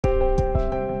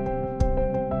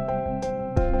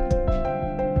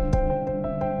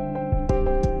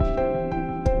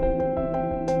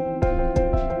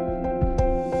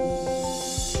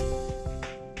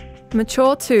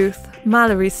Mature tooth,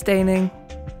 Mallory staining.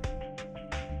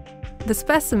 The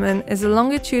specimen is a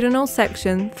longitudinal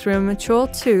section through a mature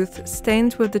tooth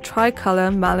stained with the tricolour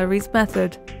Mallory's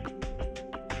method.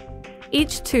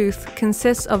 Each tooth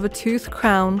consists of a tooth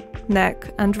crown,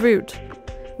 neck and root,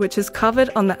 which is covered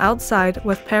on the outside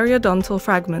with periodontal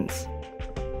fragments.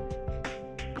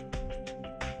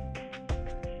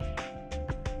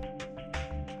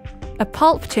 A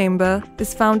pulp chamber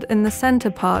is found in the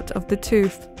centre part of the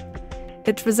tooth.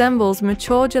 It resembles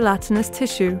mature gelatinous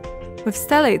tissue, with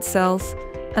stellate cells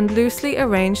and loosely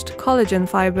arranged collagen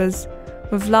fibers,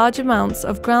 with large amounts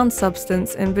of ground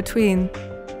substance in between.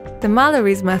 The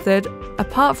Mallory's method,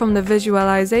 apart from the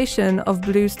visualization of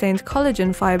blue-stained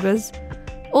collagen fibers,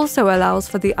 also allows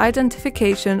for the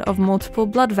identification of multiple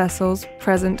blood vessels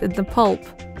present in the pulp.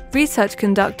 Research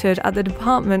conducted at the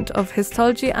Department of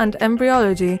Histology and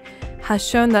Embryology has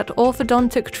shown that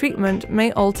orthodontic treatment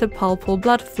may alter pulpal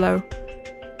blood flow.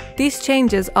 These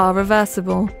changes are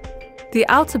reversible. The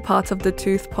outer part of the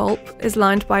tooth pulp is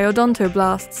lined by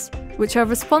odontoblasts, which are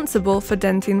responsible for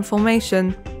dentine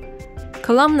formation.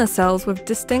 Columnar cells with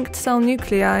distinct cell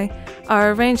nuclei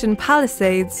are arranged in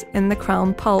palisades in the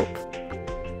crown pulp.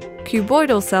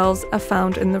 Cuboidal cells are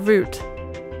found in the root.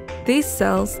 These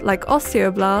cells, like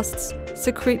osteoblasts,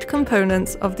 secrete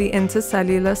components of the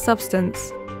intercellular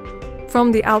substance.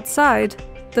 From the outside,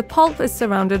 the pulp is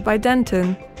surrounded by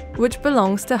dentin, which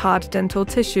belongs to hard dental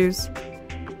tissues.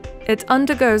 It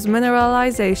undergoes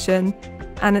mineralization,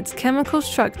 and its chemical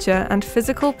structure and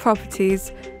physical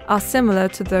properties are similar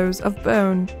to those of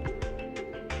bone.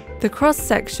 The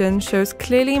cross-section shows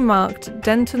clearly marked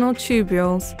dentinal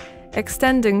tubules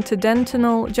extending to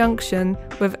dentinal junction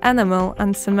with enamel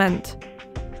and cement.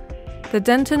 The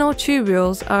dentinal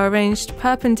tubules are arranged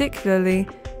perpendicularly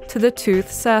to the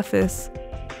tooth surface.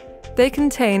 They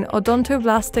contain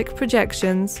odontoblastic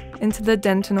projections into the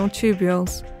dentinal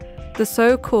tubules, the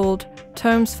so-called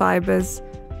Tomes fibers,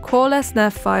 coreless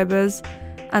nerve fibers,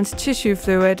 and tissue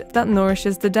fluid that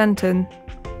nourishes the dentin.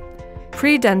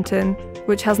 Predentin,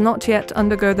 which has not yet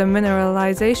undergone the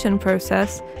mineralization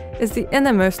process, is the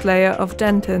innermost layer of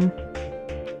dentin.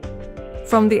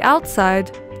 From the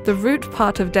outside, the root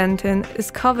part of dentin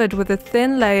is covered with a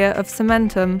thin layer of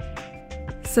cementum.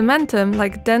 Cementum,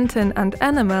 like dentin and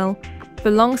enamel,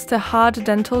 belongs to hard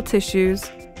dental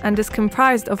tissues and is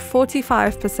comprised of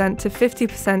 45% to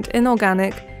 50%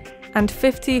 inorganic and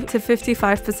 50 to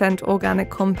 55% organic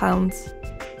compounds.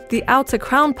 The outer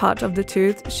crown part of the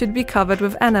tooth should be covered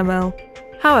with enamel.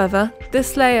 However,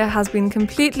 this layer has been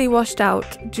completely washed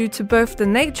out due to both the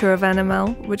nature of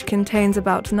enamel, which contains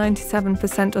about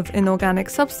 97% of inorganic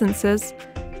substances,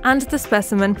 and the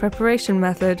specimen preparation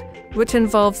method, which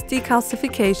involves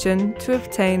decalcification to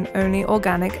obtain only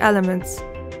organic elements.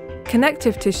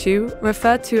 Connective tissue,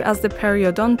 referred to as the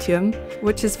periodontium,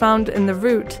 which is found in the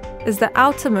root, is the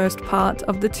outermost part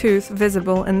of the tooth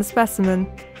visible in the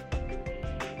specimen.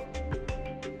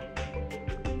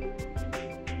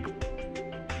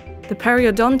 The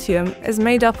periodontium is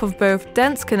made up of both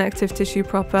dense connective tissue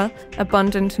proper,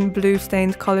 abundant in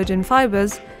blue-stained collagen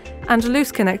fibers, and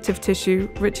loose connective tissue,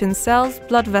 rich in cells,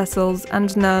 blood vessels,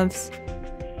 and nerves.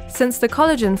 Since the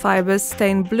collagen fibers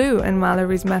stain blue in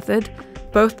Mallory's method,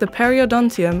 both the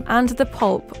periodontium and the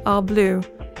pulp are blue,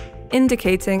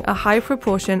 indicating a high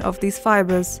proportion of these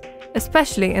fibers,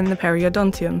 especially in the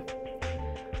periodontium.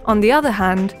 On the other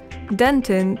hand,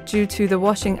 dentin, due to the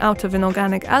washing out of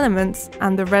inorganic elements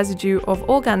and the residue of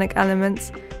organic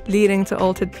elements leading to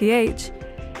altered pH,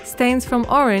 stains from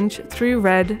orange through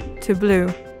red to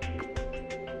blue.